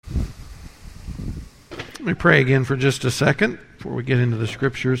Let me pray again for just a second before we get into the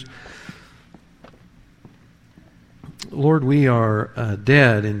Scriptures. Lord, we are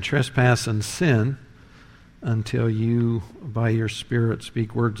dead in trespass and sin until you, by your Spirit,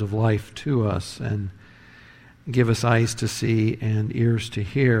 speak words of life to us and give us eyes to see and ears to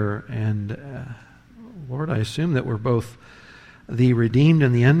hear. And Lord, I assume that we're both the redeemed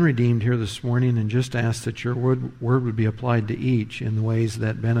and the unredeemed here this morning, and just ask that your word would be applied to each in the ways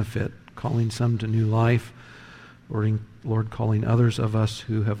that benefit, calling some to new life, Lord, calling others of us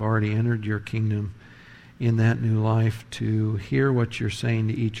who have already entered your kingdom in that new life to hear what you're saying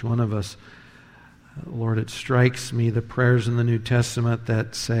to each one of us. Lord, it strikes me, the prayers in the New Testament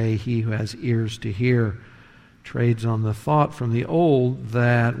that say, he who has ears to hear trades on the thought from the old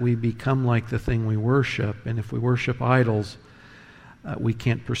that we become like the thing we worship. And if we worship idols, we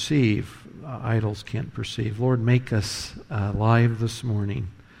can't perceive. Idols can't perceive. Lord, make us alive this morning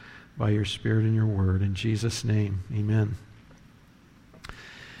by your Spirit and your word. In Jesus' name, amen.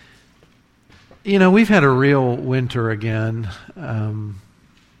 You know, we've had a real winter again.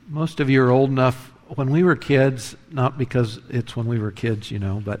 Most of you are old enough. When we were kids, not because it's when we were kids, you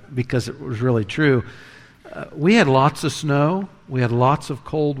know, but because it was really true, we had lots of snow. We had lots of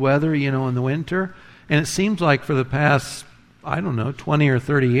cold weather, you know, in the winter. And it seems like for the past, 20 or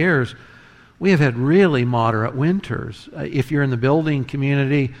 30 years, we have had really moderate winters. If you're in the building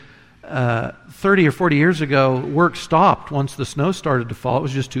community, 30 or 40 years ago, work stopped once the snow started to fall. It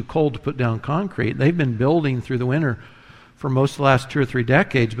was just too cold to put down concrete. They've been building through the winter for most of the last 2 or 3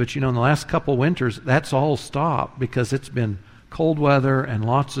 decades, but you know, in the last couple winters, that's all stopped because it's been cold weather and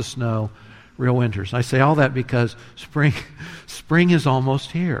lots of snow, real winters. I say all that because spring is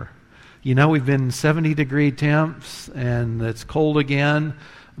almost here. You know, we've been 70-degree temps, and it's cold again,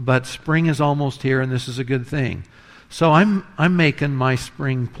 but spring is almost here, and this is a good thing. So I'm making my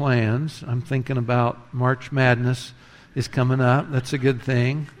spring plans. I'm thinking about March Madness is coming up. That's a good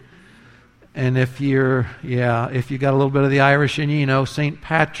thing. And if you got a little bit of the Irish in you, you know, St.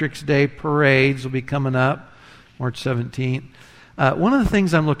 Patrick's Day parades will be coming up, March 17th. One of the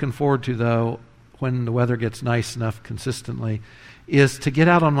things I'm looking forward to, though, when the weather gets nice enough consistently, is to get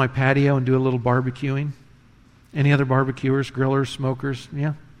out on my patio and do a little barbecuing. Any other barbecuers, grillers, smokers?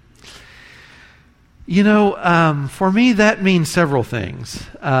 Yeah? You know, for me, that means several things.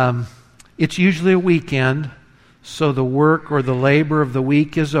 It's usually a weekend, so the work or the labor of the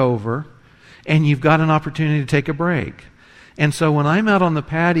week is over, and you've got an opportunity to take a break. And so when I'm out on the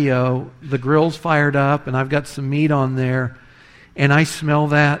patio, the grill's fired up, and I've got some meat on there, and I smell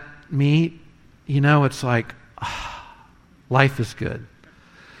that meat, you know, it's like, life is good.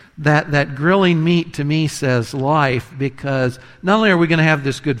 That grilling meat to me says life, because not only are we going to have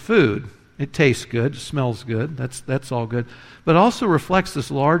this good food, it tastes good, it smells good, that's all good, but also reflects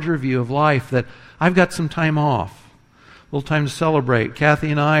this larger view of life that I've got some time off, a little time to celebrate. Kathy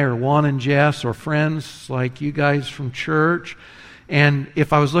and I, or Juan and Jess, or friends like you guys from church, and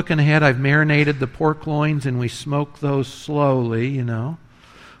if I was looking ahead, I've marinated the pork loins and we smoke those slowly, you know,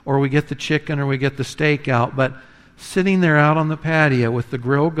 or we get the chicken or we get the steak out, but sitting there out on the patio with the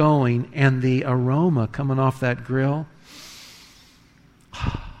grill going and the aroma coming off that grill,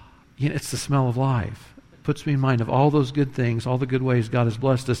 you know, it's the smell of life. It puts me in mind of all those good things, all the good ways God has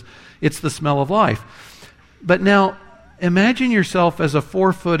blessed us. It's the smell of life. But now, imagine yourself as a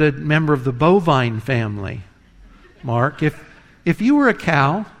 4-footed member of the bovine family, Mark. If you were a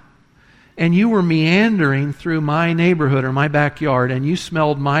cow and you were meandering through my neighborhood or my backyard and you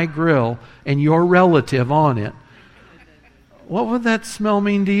smelled my grill and your relative on it, what would that smell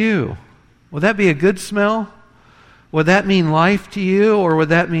mean to you? Would that be a good smell? Would that mean life to you, or would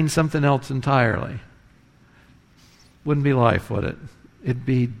that mean something else entirely? Wouldn't be life, would it? It'd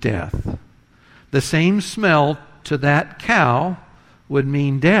be death. The same smell to that cow would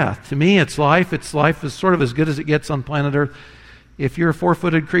mean death. To me, it's life. It's life is sort of as good as it gets on planet Earth. If you're a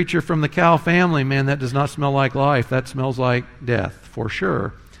 4-footed creature from the cow family, man, that does not smell like life. That smells like death, for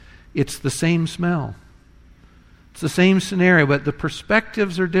sure. It's the same smell. It's the same scenario, but the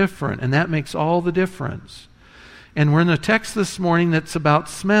perspectives are different, and that makes all the difference. And we're in a text this morning that's about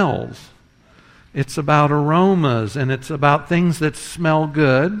smells. It's about aromas, and it's about things that smell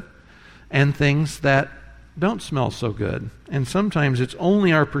good and things that don't smell so good. And sometimes it's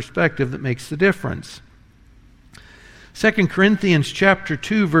only our perspective that makes the difference. 2 Corinthians chapter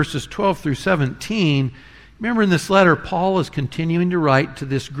 2, verses 12 through 17. Remember, in this letter, Paul is continuing to write to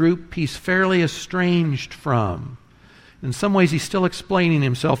this group he's fairly estranged from. In some ways, he's still explaining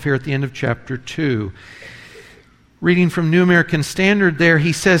himself here at the end of chapter 2. Reading from New American Standard there,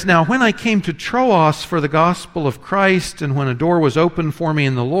 he says, "Now when I came to Troas for the gospel of Christ, and when a door was opened for me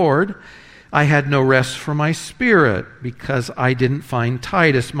in the Lord, I had no rest for my spirit, because I didn't find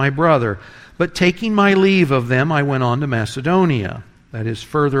Titus, my brother. But taking my leave of them, I went on to Macedonia, that is,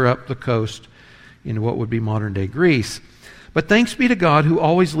 further up the coast into what would be modern-day Greece. But thanks be to God, who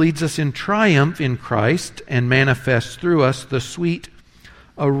always leads us in triumph in Christ and manifests through us the sweet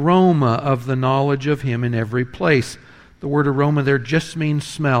aroma of the knowledge of Him in every place. The word aroma there just means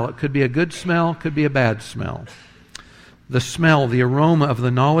smell. It could be a good smell, it could be a bad smell. The smell, the aroma of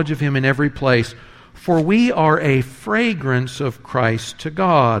the knowledge of Him in every place. For we are a fragrance of Christ to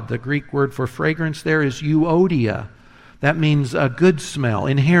God. The Greek word for fragrance there is euodia. That means a good smell,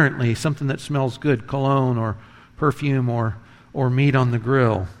 inherently, something that smells good, cologne or perfume or meat on the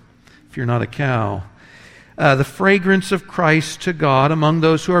grill, if you're not a cow. The fragrance of Christ to God among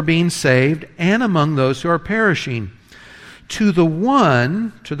those who are being saved and among those who are perishing. To the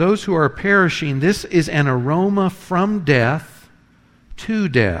one, to those who are perishing, this is an aroma from death to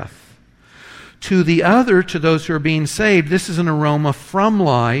death. To the other, to those who are being saved, this is an aroma from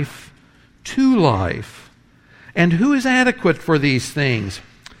life to life. And who is adequate for these things?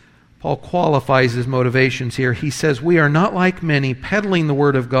 Paul qualifies his motivations here. He says, we are not like many peddling the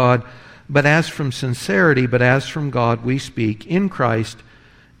word of God, but as from sincerity, but as from God we speak in Christ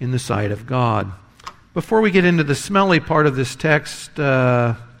in the sight of God. Before we get into the smelly part of this text,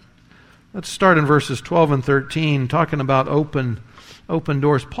 let's start in verses 12 and 13, talking about open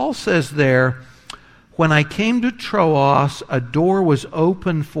doors. Paul says there, when I came to Troas, a door was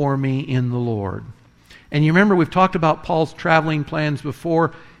open for me in the Lord. And you remember we've talked about Paul's traveling plans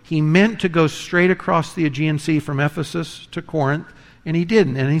before. He meant to go straight across the Aegean Sea from Ephesus to Corinth, and he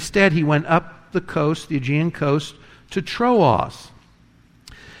didn't. And instead he went up the coast, the Aegean coast, to Troas.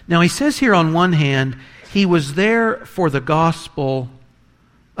 Now he says here on one hand, he was there for the gospel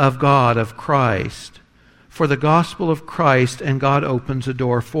of God, of Christ. For the gospel of Christ, and God opens a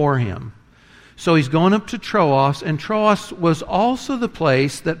door for him. So he's going up to Troas, and Troas was also the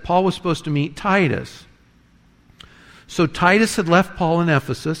place that Paul was supposed to meet Titus. So Titus had left Paul in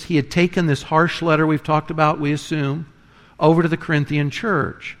Ephesus. He had taken this harsh letter we've talked about, we assume, over to the Corinthian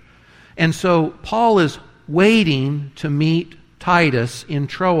church. And so Paul is waiting to meet Titus in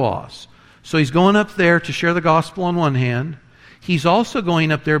Troas. So he's going up there to share the gospel on one hand. He's also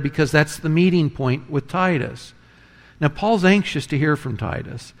going up there because that's the meeting point with Titus. Now Paul's anxious to hear from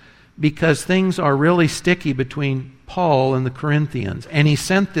Titus because things are really sticky between Paul and the Corinthians. And he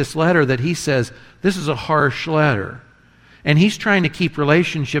sent this letter that he says, this is a harsh letter. And he's trying to keep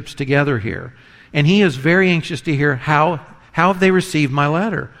relationships together here. And he is very anxious to hear how have they received my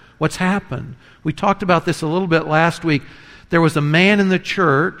letter? What's happened? We talked about this a little bit last week. There was a man in the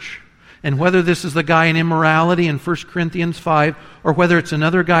church, and whether this is the guy in immorality in 1 Corinthians 5, or whether it's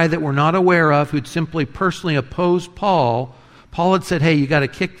another guy that we're not aware of who'd simply personally opposed Paul, Paul had said, hey, you got to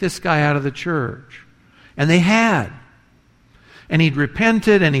kick this guy out of the church. And they had. And he'd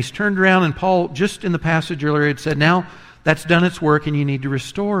repented, and he's turned around, and Paul, just in the passage earlier, had said, now that's done its work, and you need to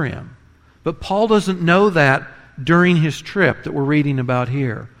restore him. But Paul doesn't know that during his trip that we're reading about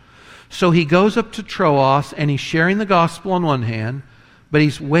here. So he goes up to Troas, and he's sharing the gospel on one hand, but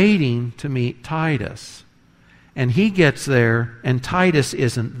he's waiting to meet Titus. And he gets there, and Titus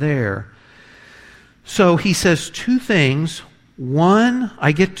isn't there. So he says two things. One,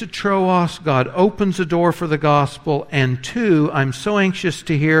 I get to Troas, God opens a door for the gospel. And two, I'm so anxious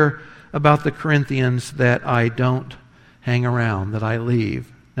to hear about the Corinthians that I don't hang around, that I leave.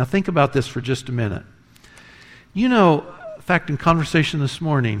 Now think about this for just a minute. You know, in fact, in conversation this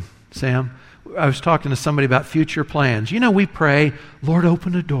morning, Sam, I was talking to somebody about future plans. You know, we pray, Lord,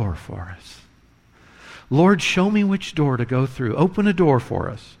 open a door for us. Lord, show me which door to go through. Open a door for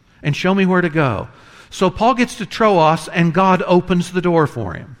us and show me where to go. So Paul gets to Troas and God opens the door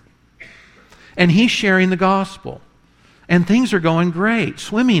for him. And he's sharing the gospel. And things are going great,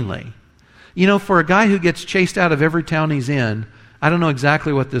 swimmingly. You know, for a guy who gets chased out of every town he's in, I don't know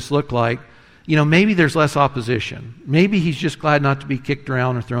exactly what this looked like. You know, maybe there's less opposition. Maybe he's just glad not to be kicked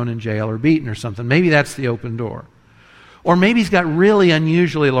around or thrown in jail or beaten or something. Maybe that's the open door. Or maybe he's got really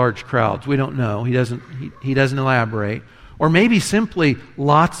unusually large crowds. We don't know. He doesn't elaborate. Or maybe simply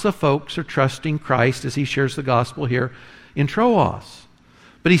lots of folks are trusting Christ as he shares the gospel here in Troas.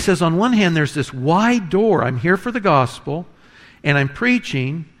 But he says on one hand there's this wide door. I'm here for the gospel and I'm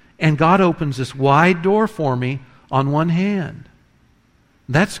preaching, and God opens this wide door for me on one hand.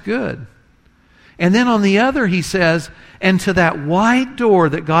 That's good. And then on the other, he says, and to that wide door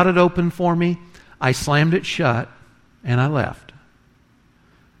that God had opened for me, I slammed it shut and I left.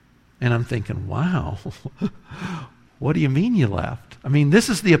 And I'm thinking, wow, what do you mean you left? I mean, this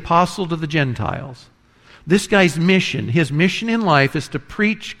is the apostle to the Gentiles. This guy's mission, his mission in life is to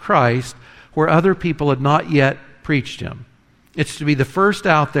preach Christ where other people had not yet preached him. It's to be the first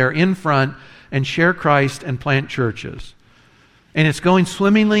out there in front and share Christ and plant churches. And it's going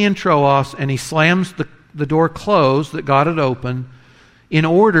swimmingly in Troas, and he slams the door closed that God had opened in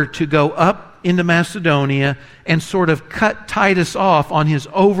order to go up into Macedonia and sort of cut Titus off on his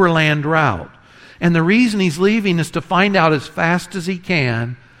overland route. And the reason he's leaving is to find out as fast as he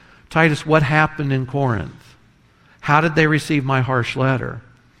can, Titus, what happened in Corinth? How did they receive my harsh letter?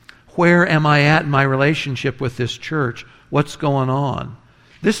 Where am I at in my relationship with this church? What's going on?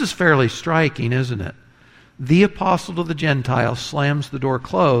 This is fairly striking, isn't it? The apostle to the Gentiles slams the door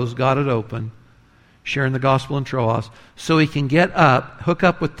closed, God had opened, sharing the gospel in Troas, so he can get up, hook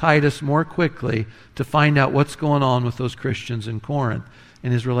up with Titus more quickly to find out what's going on with those Christians in Corinth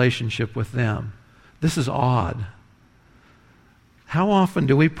and his relationship with them. This is odd. How often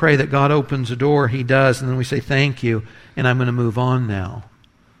do we pray that God opens a door? He does, and then we say, thank you, and I'm going to move on now.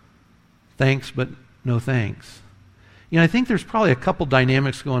 Thanks, but no thanks. I think there's probably a couple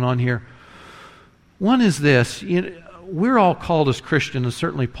dynamics going on here. One is this. We're all called as Christians, and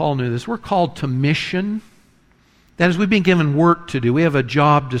certainly Paul knew this. We're called to mission. That is, we've been given work to do. We have a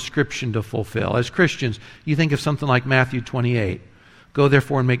job description to fulfill. As Christians, you think of something like Matthew 28. Go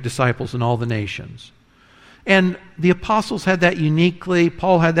therefore and make disciples in all the nations. And the apostles had that uniquely,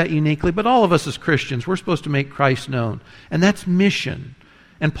 Paul had that uniquely, but all of us as Christians, we're supposed to make Christ known. And that's mission.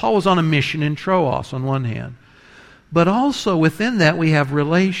 And Paul was on a mission in Troas on one hand. But also within that we have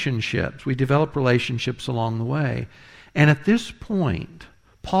relationships. We develop relationships along the way. And at this point,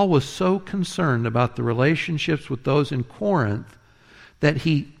 Paul was so concerned about the relationships with those in Corinth that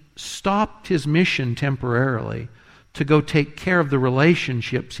he stopped his mission temporarily to go take care of the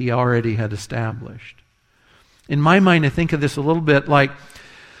relationships he already had established. In my mind, I think of this a little bit like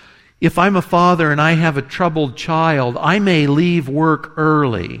if I'm a father and I have a troubled child, I may leave work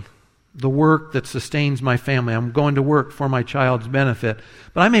early, the work that sustains my family. I'm going to work for my child's benefit.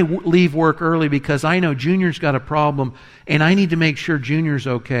 But I may leave work early because I know Junior's got a problem and I need to make sure Junior's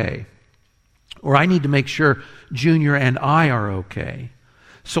okay. Or I need to make sure Junior and I are okay.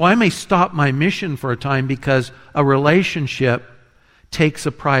 So I may stop my mission for a time because a relationship takes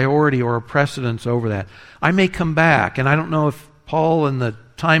a priority or a precedence over that. I may come back, and I don't know if Paul, in the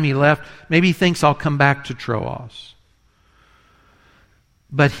time he left, maybe he thinks I'll come back to Troas.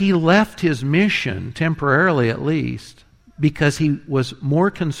 But he left his mission, temporarily at least, because he was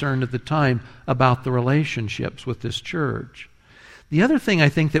more concerned at the time about the relationships with this church. The other thing I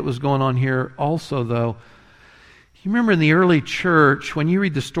think that was going on here also, though, you remember in the early church, when you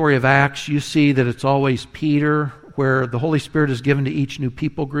read the story of Acts, you see that it's always Peter, where the Holy Spirit is given to each new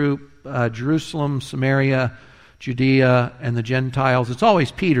people group, Jerusalem, Samaria, Judea, and the Gentiles. It's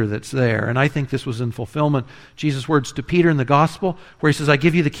always Peter that's there. And I think this was in fulfillment. Jesus' words to Peter in the gospel, where he says, I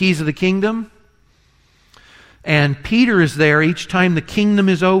give you the keys of the kingdom. And Peter is there each time the kingdom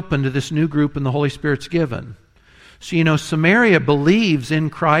is open to this new group and the Holy Spirit's given. So, Samaria believes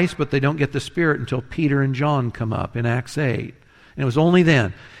in Christ, but they don't get the Spirit until Peter and John come up in Acts 8. And it was only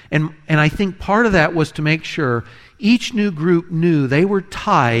then. And I think part of that was to make sure each new group knew they were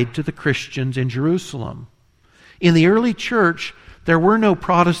tied to the Christians in Jerusalem. In the early church, there were no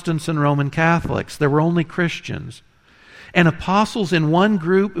Protestants and Roman Catholics. There were only Christians. And apostles in one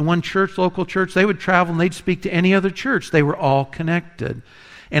group, in one church, local church, they would travel and they'd speak to any other church. They were all connected.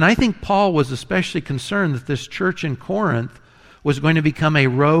 And I think Paul was especially concerned that this church in Corinth was going to become a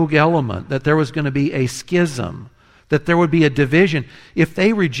rogue element, that there was going to be a schism, that there would be a division. If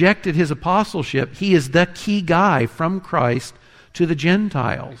they rejected his apostleship, he is the key guy from Christ to the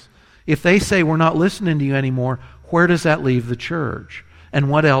Gentiles. If they say, we're not listening to you anymore, where does that leave the church? And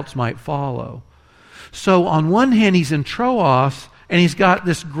what else might follow? So on one hand, he's in Troas, and he's got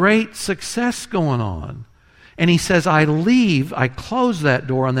this great success going on. And he says, I leave, I close that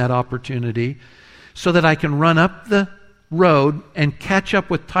door on that opportunity so that I can run up the road and catch up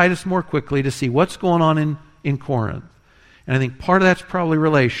with Titus more quickly to see what's going on in Corinth. And I think part of that's probably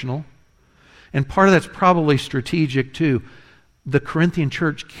relational, and part of that's probably strategic too. The Corinthian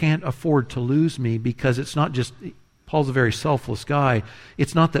church can't afford to lose me because it's not just, Paul's a very selfless guy.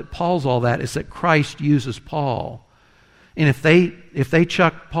 It's not that Paul's all that, it's that Christ uses Paul. And if they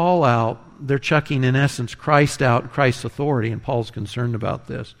chuck Paul out, they're chucking, in essence, Christ out, Christ's authority, and Paul's concerned about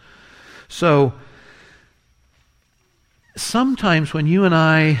this. So, sometimes when you and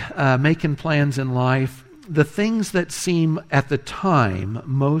I making plans in life, the things that seem at the time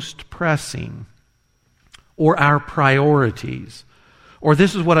most pressing, or our priorities, or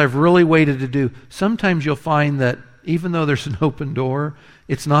this is what I've really waited to do, sometimes you'll find that even though there's an open door,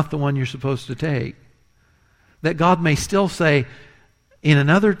 it's not the one you're supposed to take. That God may still say, in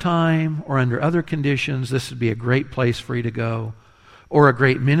another time or under other conditions, this would be a great place for you to go, or a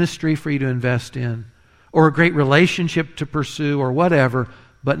great ministry for you to invest in, or a great relationship to pursue, or whatever,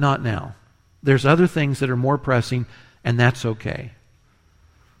 but not now. There's other things that are more pressing, and that's okay.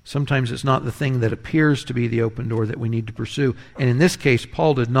 Sometimes it's not the thing that appears to be the open door that we need to pursue. And in this case,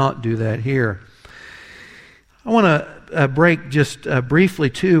 Paul did not do that here. I want to break just briefly,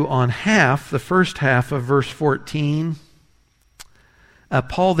 too, on the first half of verse 14.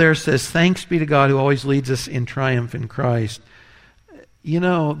 Paul there says, "Thanks be to God who always leads us in triumph in Christ." You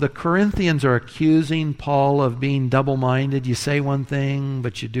know, the Corinthians are accusing Paul of being double-minded. You say one thing,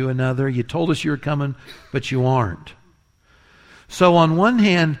 but you do another. You told us you were coming, but you aren't. So on one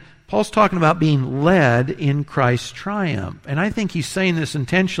hand, Paul's talking about being led in Christ's triumph. And I think he's saying this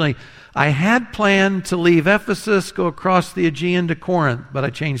intentionally. I had planned to leave Ephesus, go across the Aegean to Corinth, but I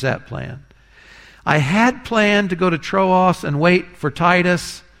changed that plan. I had planned to go to Troas and wait for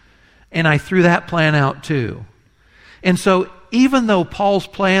Titus, and I threw that plan out too. And so even though Paul's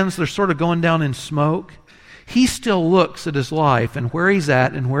plans, they're sort of going down in smoke, he still looks at his life and where he's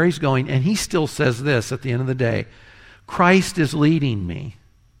at and where he's going, and he still says this at the end of the day: Christ is leading me.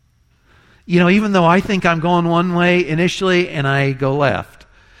 You know, even though I think I'm going one way initially and I go left,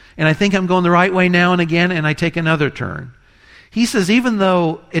 and I think I'm going the right way now and again and I take another turn. He says even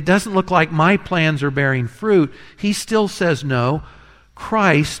though it doesn't look like my plans are bearing fruit, he still says no,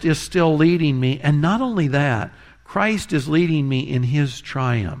 Christ is still leading me. And not only that, Christ is leading me in his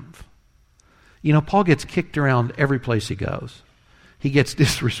triumph. You know, Paul gets kicked around every place he goes. He gets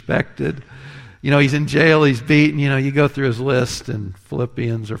disrespected. You know, he's in jail, he's beaten. You know, you go through his list in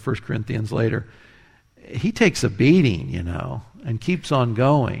Philippians or 1 Corinthians later. He takes a beating, you know, and keeps on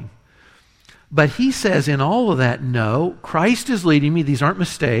going. But he says in all of that, no, Christ is leading me. These aren't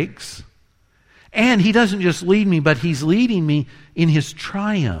mistakes. And he doesn't just lead me, but he's leading me in his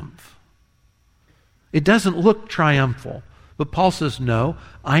triumph. It doesn't look triumphal. But Paul says, no,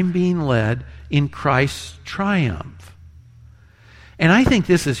 I'm being led in Christ's triumph. And I think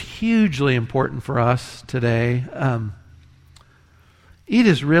this is hugely important for us today. It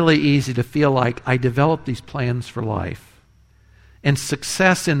is really easy to feel like I develop these plans for life, and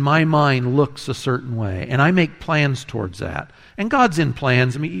success in my mind looks a certain way, and I make plans towards that. And God's in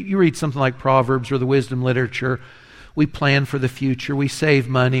plans. I mean, you read something like Proverbs or the wisdom literature. We plan for the future. We save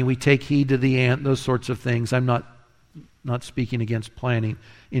money. We take heed to the ant, those sorts of things. I'm not speaking against planning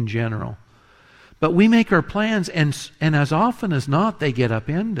in general. But we make our plans, and as often as not, they get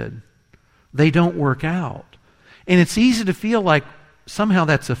upended. They don't work out. And it's easy to feel like somehow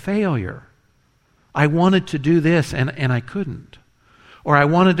that's a failure. I wanted to do this, and I couldn't. Or I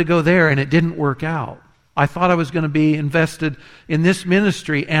wanted to go there, and it didn't work out. I thought I was going to be invested in this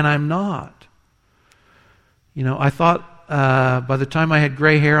ministry, and I'm not. You know, I thought by the time I had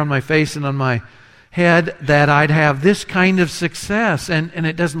gray hair on my face and on my head that I'd have this kind of success, and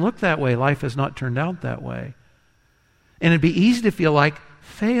it doesn't look that way. Life has not turned out that way. And it'd be easy to feel like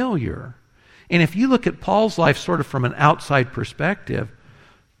failure. And if you look at Paul's life sort of from an outside perspective,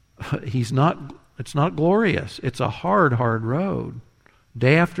 it's not glorious. It's a hard, hard road.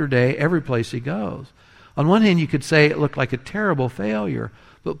 Day after day, every place he goes. On one hand, you could say it looked like a terrible failure.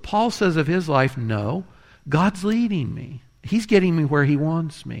 But Paul says of his life, no, God's leading me. He's getting me where he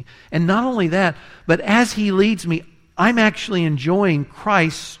wants me. And not only that, but as he leads me, I'm actually enjoying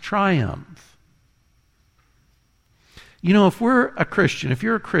Christ's triumph. You know, if you're a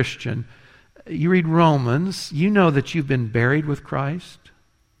Christian, you read Romans, you know that you've been buried with Christ.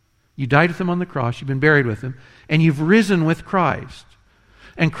 You died with him on the cross, you've been buried with him, and you've risen with Christ.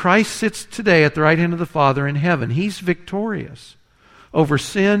 And Christ sits today at the right hand of the Father in heaven. He's victorious over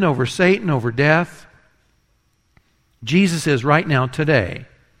sin, over Satan, over death. Jesus is right now, today.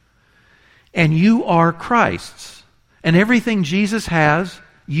 And you are Christ's. And everything Jesus has,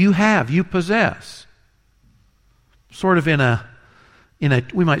 you have, you possess. Sort of in a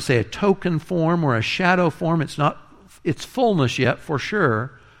we might say a token form or a shadow form. It's not its fullness yet, for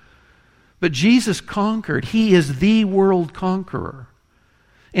sure. But Jesus conquered. He is the world conqueror.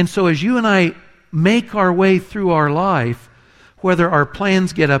 And so as you and I make our way through our life, whether our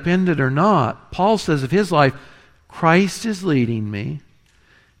plans get upended or not, Paul says of his life, Christ is leading me,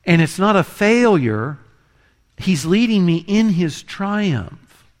 and it's not a failure. He's leading me in his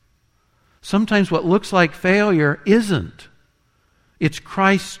triumph. Sometimes what looks like failure isn't. It's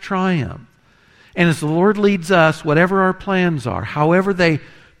Christ's triumph. And as the Lord leads us, whatever our plans are, however they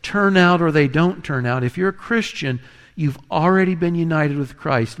turn out or they don't turn out, if you're a Christian, you've already been united with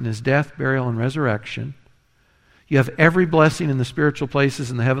Christ in his death, burial, and resurrection. You have every blessing in the spiritual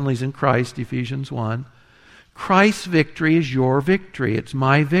places in the heavenlies in Christ, Ephesians 1. Christ's victory is your victory. It's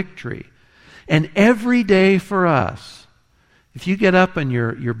my victory. And every day for us, if you get up and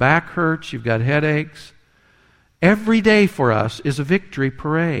your back hurts, you've got headaches, every day for us is a victory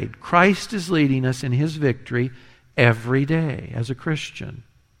parade. Christ is leading us in His victory every day as a Christian.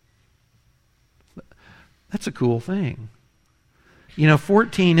 That's a cool thing.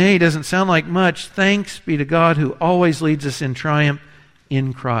 14a doesn't sound like much. Thanks be to God who always leads us in triumph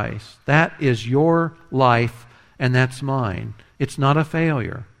in Christ. That is your life, and that's mine. It's not a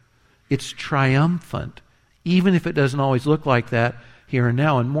failure. It's triumphant, even if it doesn't always look like that here and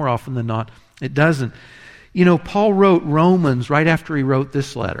now, and more often than not, it doesn't. Paul wrote Romans right after he wrote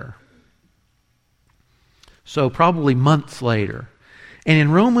this letter. So probably months later. And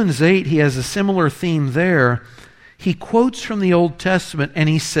in Romans 8, he has a similar theme there. He quotes from the Old Testament and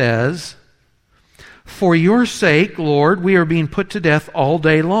he says, "For your sake, Lord, we are being put to death all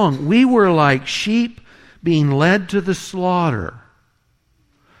day long. We were like sheep being led to the slaughter."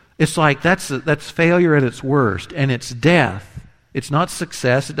 It's like that's failure at its worst, and it's death. It's not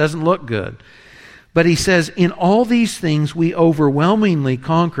success. It doesn't look good. But he says, "In all these things we overwhelmingly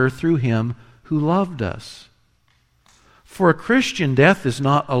conquer through Him who loved us." For a Christian, death is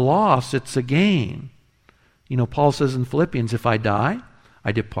not a loss, it's a gain. Paul says in Philippians, if I die,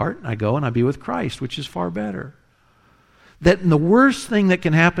 I depart, and I go and I be with Christ, which is far better. That the worst thing that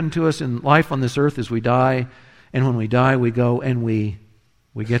can happen to us in life on this earth is we die, and when we die, we go and we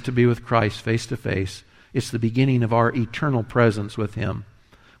get to be with Christ face to face. It's the beginning of our eternal presence with Him.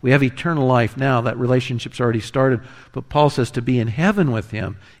 We have eternal life now. That relationship's already started. But Paul says to be in heaven with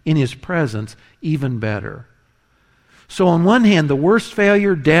Him, in His presence, even better. So on one hand, the worst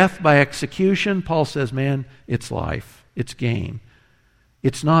failure, death by execution, Paul says, man, it's life. It's gain.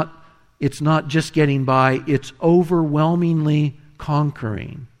 It's not just getting by. It's overwhelmingly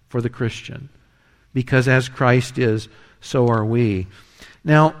conquering for the Christian. Because as Christ is, so are we.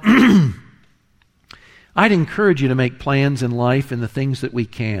 Now, I'd encourage you to make plans in life in the things that we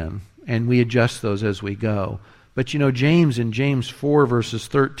can, and we adjust those as we go. But James in James 4 verses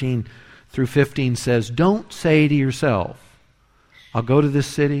 13 through 15 says, don't say to yourself, I'll go to this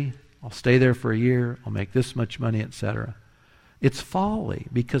city, I'll stay there for a year, I'll make this much money, etc. It's folly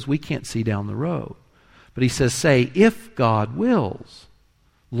because we can't see down the road. But he says, say, if God wills,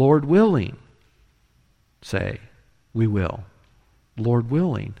 Lord willing, say, we will. Lord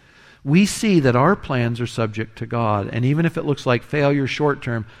willing. We see that our plans are subject to God, and even if it looks like failure short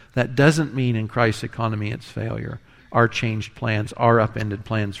term, that doesn't mean in Christ's economy it's failure. Our changed plans, our upended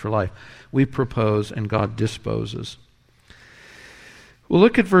plans for life. We propose and God disposes. We'll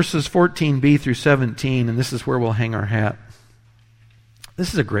look at verses 14b through 17, and this is where we'll hang our hat.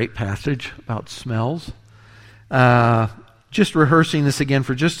 This is a great passage about smells. Just rehearsing this again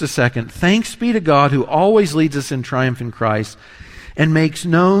for just a second. Thanks be to God who always leads us in triumph in Christ and makes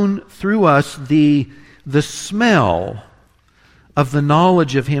known through us the smell of the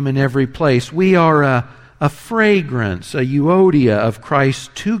knowledge of Him in every place. We are a fragrance, a euodia of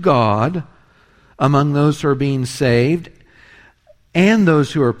Christ to God among those who are being saved and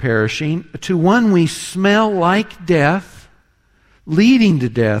those who are perishing. To one we smell like death, leading to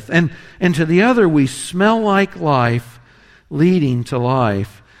death, and to the other we smell like life, leading to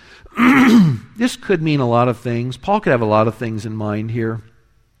life. This could mean a lot of things. Paul could have a lot of things in mind here.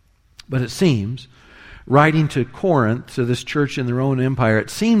 But it seems, writing to Corinth, to this church in the Roman Empire, it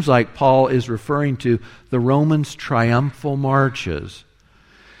seems like Paul is referring to the Romans' triumphal marches.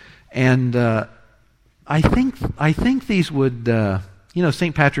 And I think these would,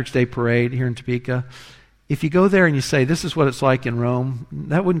 St. Patrick's Day parade here in Topeka, if you go there and you say, this is what it's like in Rome,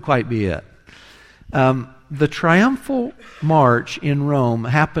 that wouldn't quite be it. The triumphal march in Rome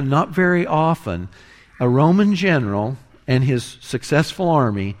happened not very often. A Roman general and his successful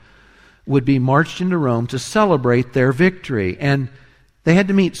army would be marched into Rome to celebrate their victory. And they had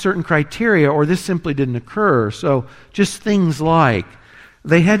to meet certain criteria or this simply didn't occur. So just things like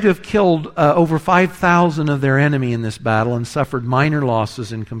they had to have killed over 5,000 of their enemy in this battle and suffered minor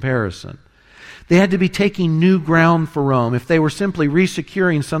losses in comparison. They had to be taking new ground for Rome. If they were simply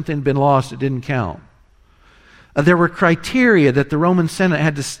resecuring something that had been lost, it didn't count. There were criteria that the Roman Senate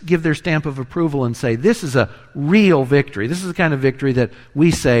had to give their stamp of approval and say, this is a real victory. This is the kind of victory that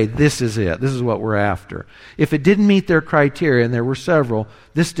we say, this is it. This is what we're after. If it didn't meet their criteria, and there were several,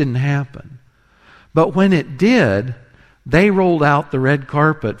 this didn't happen. But when it did, they rolled out the red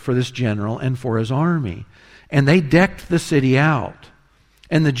carpet for this general and for his army. And they decked the city out.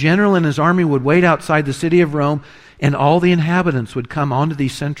 And the general and his army would wait outside the city of Rome, and all the inhabitants would come onto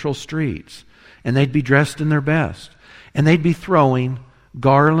these central streets. And they'd be dressed in their best. And they'd be throwing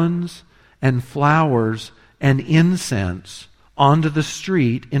garlands and flowers and incense onto the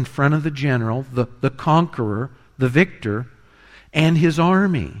street in front of the general, the conqueror, the victor, and his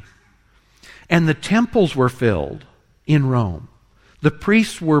army. And the temples were filled in Rome. The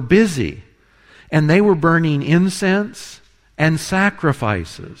priests were busy, and they were burning incense and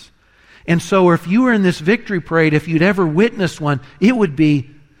sacrifices. And so if you were in this victory parade, if you'd ever witnessed one, it would be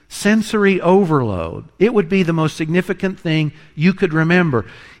sensory overload. It would be the most significant thing you could remember.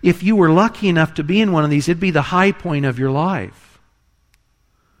 If you were lucky enough to be in one of these, it'd be the high point of your life.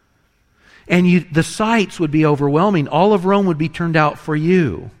 And the sights would be overwhelming. All of Rome would be turned out for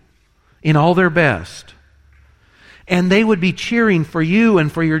you in all their best. And they would be cheering for you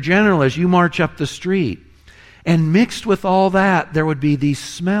and for your general as you march up the street. And mixed with all that, there would be these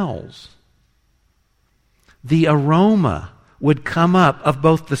smells. The aroma would come up of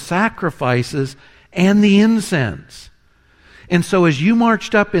both the sacrifices and the incense. And so as you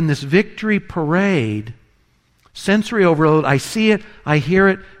marched up in this victory parade, sensory overload, I see it, I hear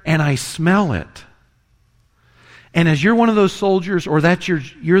it, and I smell it. And as you're one of those soldiers, or that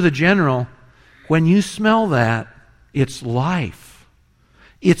you're the general, when you smell that, it's life.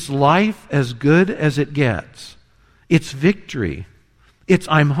 It's life as good as it gets. It's victory. It's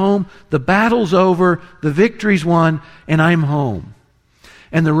I'm home, the battle's over, the victory's won, and I'm home.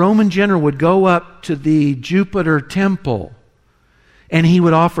 And the Roman general would go up to the Jupiter temple, and he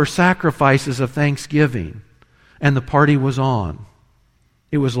would offer sacrifices of thanksgiving. And the party was on.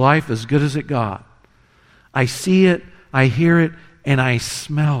 It was life as good as it got. I see it, I hear it, and I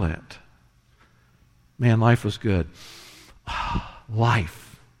smell it. Man, life was good.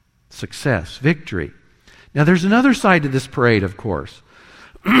 Life, success, victory. Now there's another side to this parade, of course.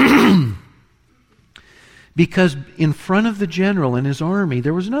 Because in front of the general and his army,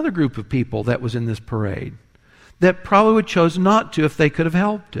 there was another group of people that was in this parade that probably would chose not to if they could have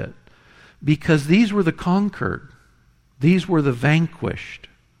helped it. Because these were the conquered. These were the vanquished.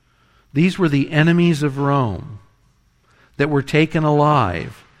 These were the enemies of Rome that were taken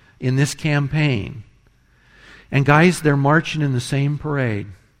alive in this campaign. And guys, they're marching in the same parade,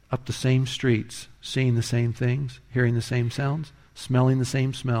 up the same streets, seeing the same things, hearing the same sounds, smelling the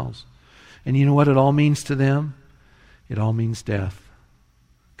same smells. And you know what it all means to them? It all means death.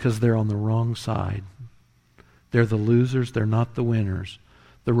 Because they're on the wrong side. They're the losers, they're not the winners.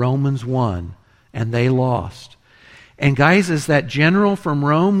 The Romans won, and they lost. And guys, as that general from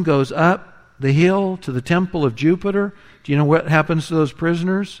Rome goes up the hill to the temple of Jupiter, do you know what happens to those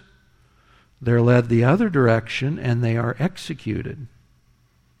prisoners? They're led the other direction, and they are executed.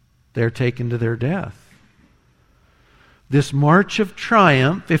 They're taken to their death. This march of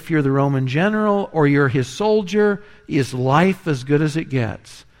triumph, if you're the Roman general or you're his soldier, is life as good as it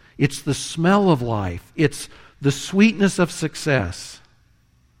gets. It's the smell of life. It's the sweetness of success.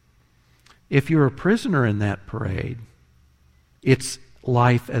 If you're a prisoner in that parade, it's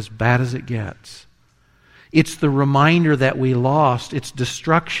life as bad as it gets. It's the reminder that we lost. It's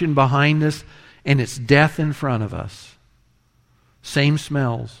destruction behind us, and it's death in front of us. Same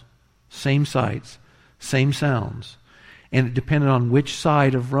smells, same sights, same sounds. And it depended on which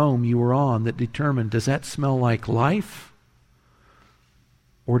side of Rome you were on that determined, does that smell like life?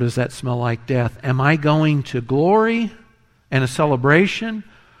 Or does that smell like death? Am I going to glory and a celebration?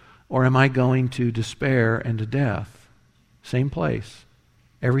 Or am I going to despair and to death? Same place.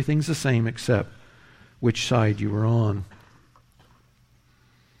 Everything's the same except which side you were on.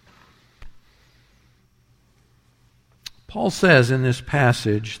 Paul says in this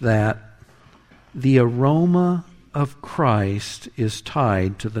passage that the aroma of Christ is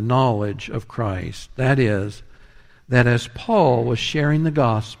tied to the knowledge of Christ. That is, that as Paul was sharing the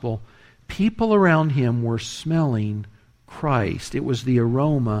gospel, people around him were smelling Christ. It was the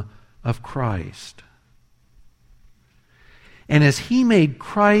aroma of Christ. And as he made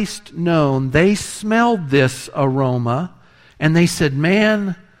Christ known, they smelled this aroma and they said,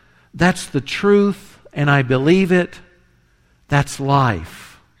 man, that's the truth and I believe it. That's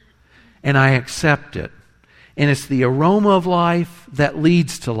life. And I accept it. And it's the aroma of life that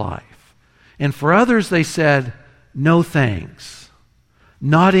leads to life. And for others, they said, no thanks.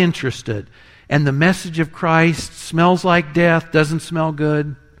 Not interested. And the message of Christ smells like death, doesn't smell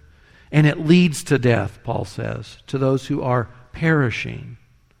good. And it leads to death, Paul says, to those who are perishing.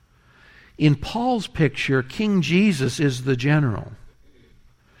 In Paul's picture, King Jesus is the general.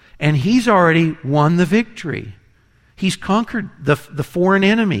 And he's already won the victory. He's conquered the foreign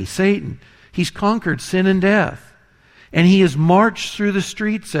enemy, Satan. He's conquered sin and death. And he has marched through the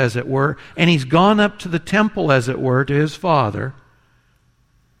streets, as it were, and he's gone up to the temple, as it were, to his Father.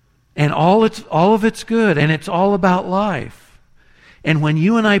 And all of it's good, and it's all about life. And when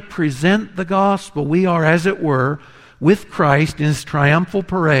you and I present the gospel, we are, as it were, with Christ in His triumphal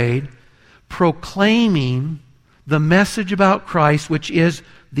parade, proclaiming the message about Christ, which is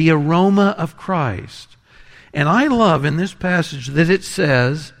the aroma of Christ. And I love in this passage that it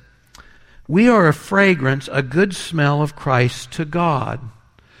says, we are a fragrance, a good smell of Christ to God.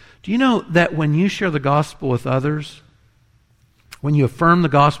 Do you know that when you share the gospel with others, when you affirm the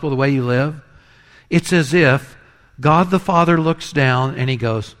gospel the way you live, it's as if God the Father looks down and He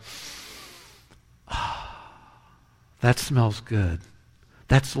goes, that smells good.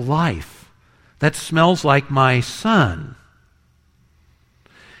 That's life. That smells like my Son.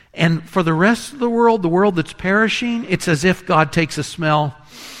 And for the rest of the world that's perishing, it's as if God takes a smell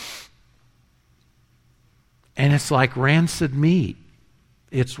and it's like rancid meat.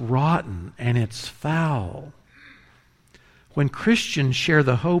 It's rotten and it's foul. When Christians share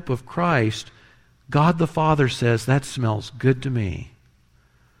the hope of Christ, God the Father says, that smells good to me.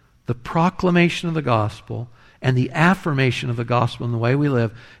 The proclamation of the gospel and the affirmation of the gospel in the way we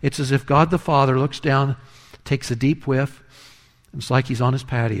live, it's as if God the Father looks down, takes a deep whiff, and it's like He's on His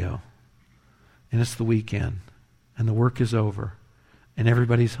patio. And it's the weekend. And the work is over. And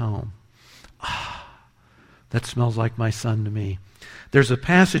everybody's home. That smells like my Son to me. There's a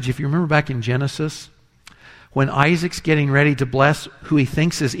passage, if you remember back in Genesis, when Isaac's getting ready to bless who he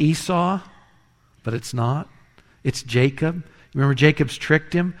thinks is Esau, but it's not. It's Jacob. Remember, Jacob's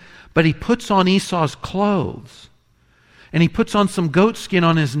tricked him? But he puts on Esau's clothes. And he puts on some goat skin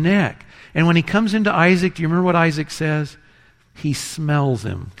on his neck. And when he comes into Isaac, do you remember what Isaac says? He smells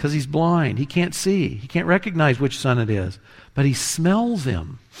him because he's blind. He can't see. He can't recognize which son it is. But he smells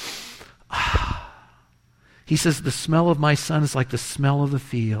him. He says, the smell of my son is like the smell of the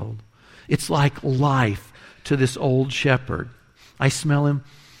field. It's like life to this old shepherd. I smell him.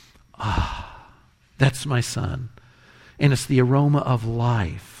 That's my son. And it's the aroma of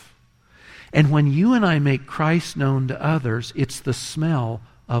life. And when you and I make Christ known to others, it's the smell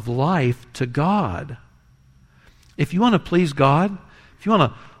of life to God. If you want to please God, if you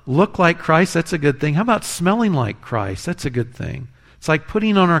want to look like Christ, that's a good thing. How about smelling like Christ? That's a good thing. It's like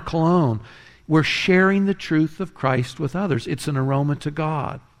putting on our cologne. We're sharing the truth of Christ with others. It's an aroma to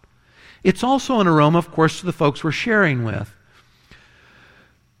God. It's also an aroma, of course, to the folks we're sharing with.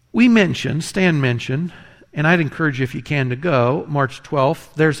 Stan mentioned, and I'd encourage you if you can to go, March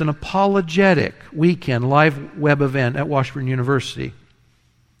 12th, there's an apologetic weekend live web event at Washburn University.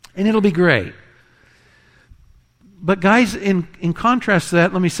 And it'll be great. But guys, in contrast to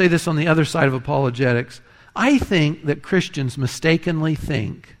that, let me say this on the other side of apologetics. I think that Christians mistakenly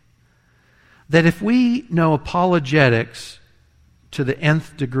think that if we know apologetics to the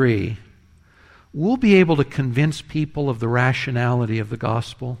nth degree, we'll be able to convince people of the rationality of the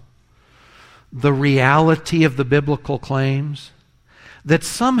gospel, the reality of the biblical claims, that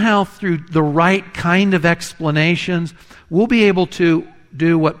somehow through the right kind of explanations, we'll be able to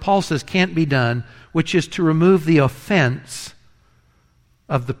do what Paul says can't be done, which is to remove the offense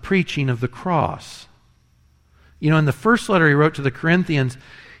of the preaching of the cross. You know, in the first letter he wrote to the Corinthians,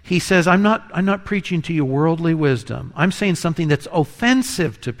 he says, I'm not preaching to you worldly wisdom. I'm saying something that's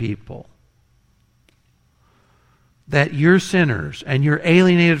offensive to people. That you're sinners and you're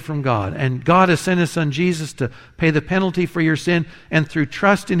alienated from God. And God has sent His Son Jesus to pay the penalty for your sin. And through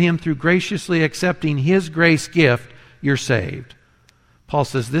trust in Him, through graciously accepting His grace gift, you're saved. Paul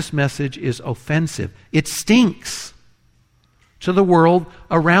says this message is offensive. It stinks to the world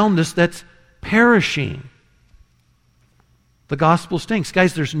around us that's perishing. The gospel stinks.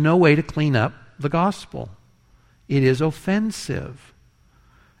 Guys, there's no way to clean up the gospel. It is offensive.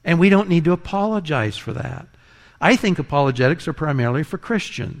 And we don't need to apologize for that. I think apologetics are primarily for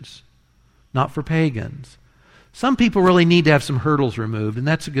Christians, not for pagans. Some people really need to have some hurdles removed, and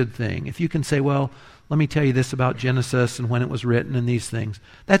that's a good thing. If you can say, well, let me tell you this about Genesis and when it was written and these things,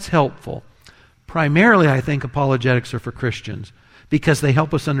 that's helpful. Primarily, I think apologetics are for Christians because they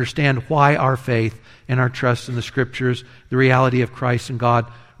help us understand why our faith and our trust in the Scriptures, the reality of Christ and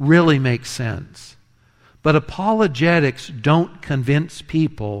God, really makes sense. But apologetics don't convince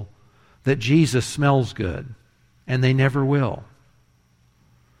people that Jesus smells good, and they never will.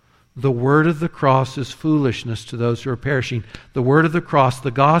 The word of the cross is foolishness to those who are perishing. The word of the cross,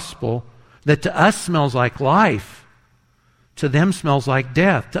 the gospel, that to us smells like life, to them smells like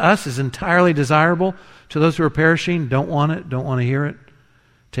death. To us is entirely desirable. To those who are perishing, don't want it, don't want to hear it.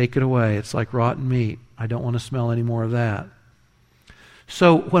 Take it away. It's like rotten meat. I don't want to smell any more of that.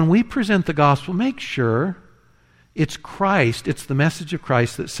 So when we present the gospel, make sure it's Christ, it's the message of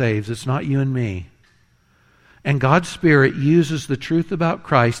Christ that saves. It's not you and me. And God's Spirit uses the truth about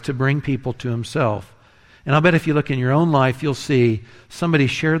Christ to bring people to Himself. And I'll bet if you look in your own life, you'll see somebody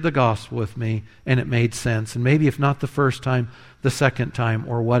shared the gospel with me and it made sense. And maybe if not the first time, the second time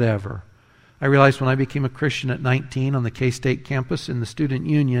or whatever. I realized when I became a Christian at 19 on the K-State campus in the student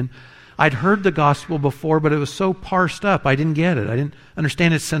union, I'd heard the gospel before, but it was so parsed up, I didn't get it. I didn't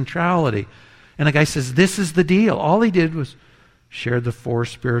understand its centrality. And a guy says, this is the deal. All he did was share the 4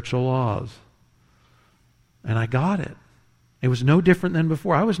 spiritual laws. And I got it. It was no different than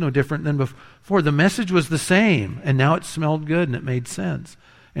before. I was no different than before. The message was the same, and now it smelled good and it made sense,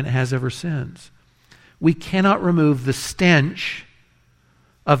 and it has ever since. We cannot remove the stench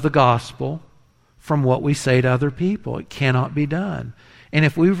of the gospel from what we say to other people. It cannot be done. And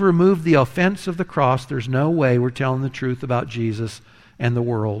if we've removed the offense of the cross, there's no way we're telling the truth about Jesus and the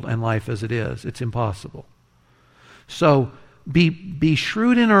world and life as it is. It's impossible. So be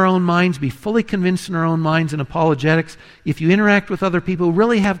shrewd in our own minds, be fully convinced in our own minds in apologetics. If you interact with other people who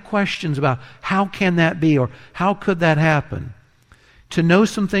really have questions about how can that be or how could that happen, to know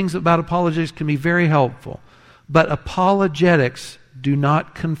some things about apologetics can be very helpful. But apologetics do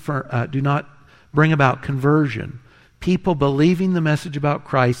not bring about conversion. People believing the message about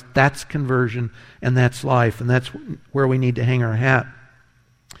Christ, that's conversion and that's life, and that's where we need to hang our hat.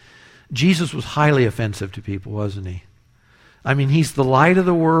 Jesus was highly offensive to people, wasn't he? I mean, he's the light of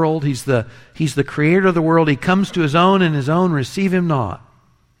the world. He's the creator of the world. He comes to his own, and his own receive him not.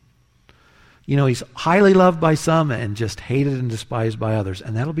 You know, he's highly loved by some and just hated and despised by others.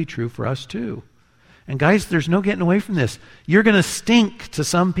 And that'll be true for us too. And guys, there's no getting away from this. You're going to stink to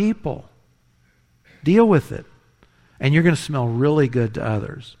some people. Deal with it. And you're going to smell really good to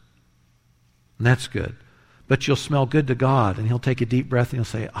others. And that's good. But you'll smell good to God, and he'll take a deep breath and he'll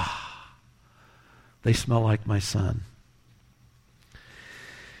say, they smell like my son.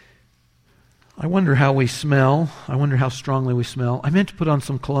 I wonder how we smell. I wonder how strongly we smell. I meant to put on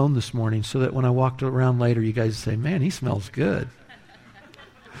some cologne this morning so that when I walked around later, you guys say, man, he smells good.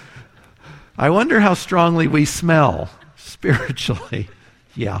 I wonder how strongly we smell spiritually.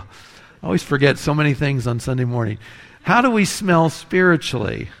 Yeah. I always forget so many things on Sunday morning. How do we smell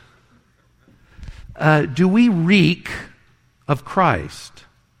spiritually? Do we reek of Christ?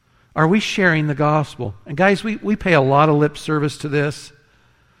 Are we sharing the gospel? And guys, we pay a lot of lip service to this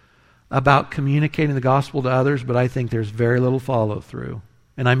about communicating the gospel to others, but I think there's very little follow-through.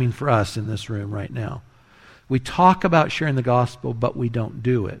 And I mean for us in this room right now. We talk about sharing the gospel, but we don't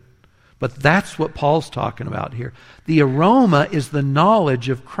do it. But that's what Paul's talking about here. The aroma is the knowledge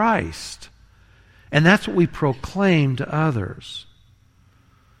of Christ. And that's what we proclaim to others.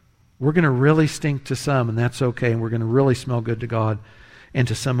 We're going to really stink to some, and that's okay. And we're going to really smell good to God and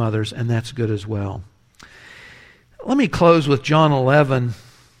to some others, and that's good as well. Let me close with John 11.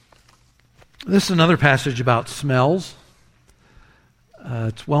 This is another passage about smells.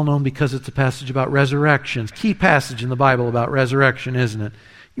 It's well known because it's a passage about resurrection. It's a key passage in the Bible about resurrection, isn't it?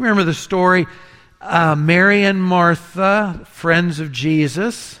 You remember the story? Mary and Martha, friends of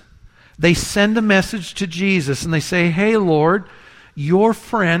Jesus, they send a message to Jesus and they say, hey, Lord, your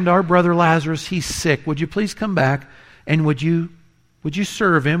friend, our brother Lazarus, he's sick. Would you please come back and would you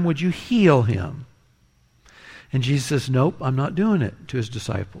serve him? Would you heal him? And Jesus says, nope, I'm not doing it, to his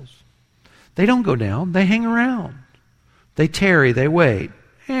disciples. They don't go down. They hang around. They tarry. They wait.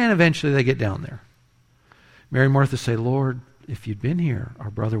 And eventually they get down there. Mary and Martha say, Lord, if you'd been here,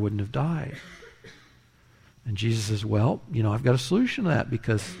 our brother wouldn't have died. And Jesus says, well, I've got a solution to that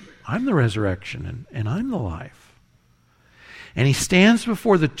because I'm the resurrection and I'm the life. And he stands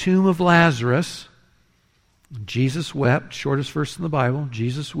before the tomb of Lazarus. Jesus wept, shortest verse in the Bible.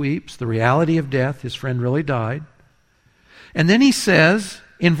 Jesus weeps, the reality of death. His friend really died. And then he says,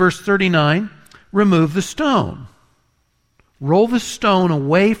 in verse 39, remove the stone. Roll the stone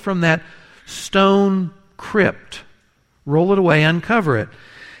away from that stone crypt. Roll it away, uncover it.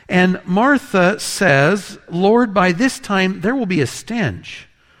 And Martha says, Lord, by this time there will be a stench,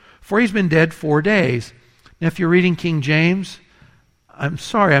 for he's been dead 4 days. Now, if you're reading King James, I'm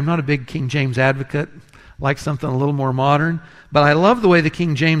sorry, I'm not a big King James advocate. I like something a little more modern. But I love the way the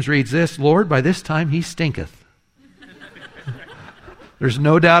King James reads this, Lord, by this time he stinketh. There's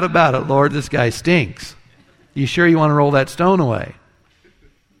no doubt about it, Lord, this guy stinks. You sure you want to roll that stone away?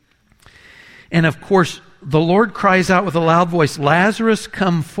 And of course, the Lord cries out with a loud voice, Lazarus,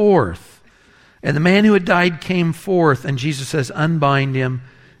 come forth. And the man who had died came forth, and Jesus says, unbind him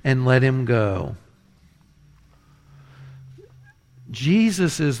and let him go.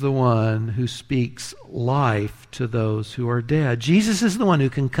 Jesus is the one who speaks life to those who are dead. Jesus is the one who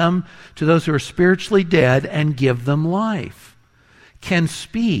can come to those who are spiritually dead and give them life. Can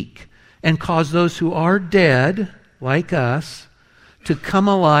speak and cause those who are dead, like us, to come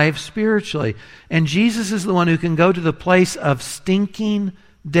alive spiritually. And Jesus is the one who can go to the place of stinking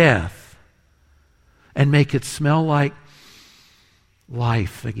death and make it smell like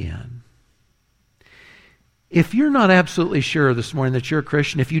life again. If you're not absolutely sure this morning that you're a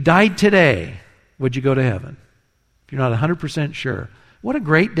Christian, if you died today, would you go to heaven? If you're not 100% sure, what a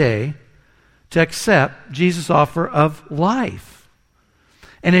great day to accept Jesus' offer of life.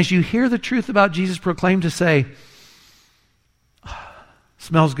 And as you hear the truth about Jesus proclaimed, to say,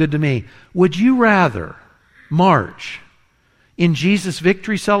 smells good to me. Would you rather march in Jesus'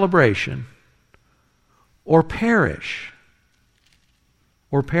 victory celebration or perish?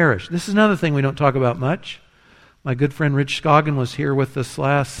 Or perish. This is another thing we don't talk about much. My good friend Rich Scoggin was here with us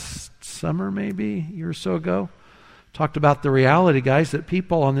last summer, maybe a year or so ago. Talked about the reality, guys, that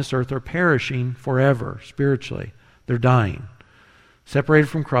people on this earth are perishing forever, spiritually. They're dying, separated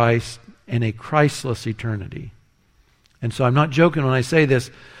from Christ in a Christless eternity. And so I'm not joking when I say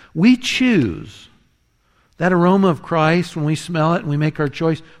this. We choose that aroma of Christ when we smell it and we make our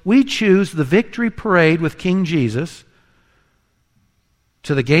choice. We choose the victory parade with King Jesus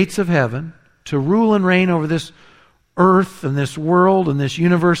to the gates of heaven, to rule and reign over this earth and this world and this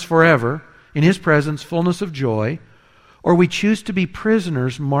universe forever, in His presence, fullness of joy, or we choose to be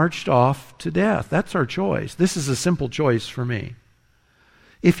prisoners marched off to death. That's our choice. This is a simple choice for me.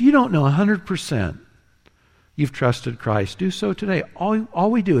 If you don't know 100% you've trusted Christ, do so today.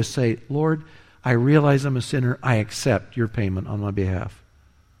 All we do is say, Lord, I realize I'm a sinner. I accept your payment on my behalf.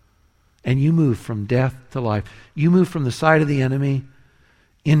 And you move from death to life. You move from the side of the enemy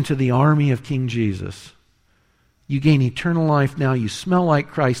into the army of King Jesus. You gain eternal life now. You smell like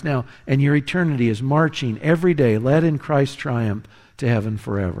Christ now. And your eternity is marching every day, led in Christ's triumph to heaven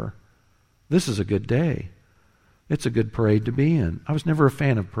forever. This is a good day. It's a good parade to be in. I was never a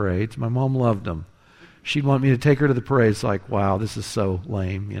fan of parades. My mom loved them. She'd want me to take her to the parade. It's like, wow, this is so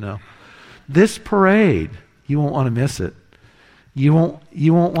lame, you know. This parade, you won't want to miss it. You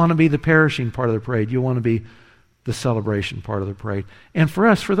won't want to be the perishing part of the parade. You want to be the celebration part of the parade. And for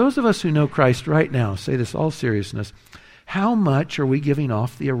us, for those of us who know Christ right now, say this all seriousness, how much are we giving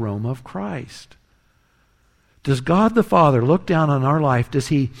off the aroma of Christ? Does God the Father look down on our life? Does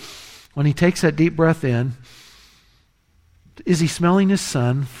He, when He takes that deep breath in, is He smelling His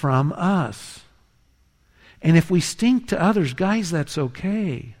Son from us? And if we stink to others, guys, that's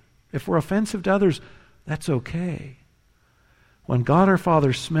okay. If we're offensive to others, that's okay. When God our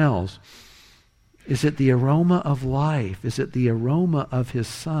Father smells, is it the aroma of life? Is it the aroma of His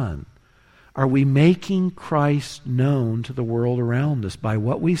Son? Are we making Christ known to the world around us by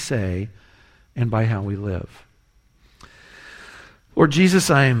what we say and by how we live? Lord Jesus,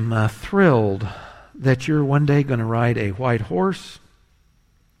 I'm thrilled that you're one day going to ride a white horse,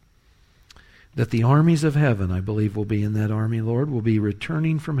 that the armies of heaven, I believe, will be in that army, Lord, will be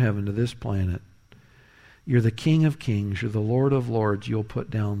returning from heaven to this planet. You're the King of kings. You're the Lord of lords. You'll put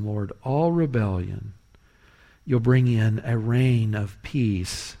down, Lord, all rebellion. You'll bring in a reign of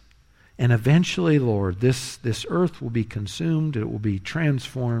peace. And eventually, Lord, this earth will be consumed. It will be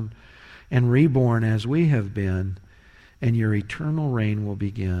transformed and reborn as we have been. And your eternal reign will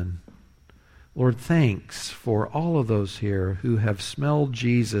begin. Lord, thanks for all of those here who have smelled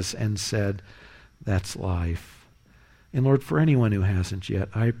Jesus and said, that's life. And Lord, for anyone who hasn't yet,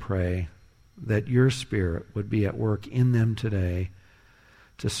 I pray that your Spirit would be at work in them today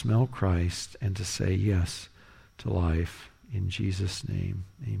to smell Christ and to say yes to life. In Jesus' name,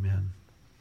 amen.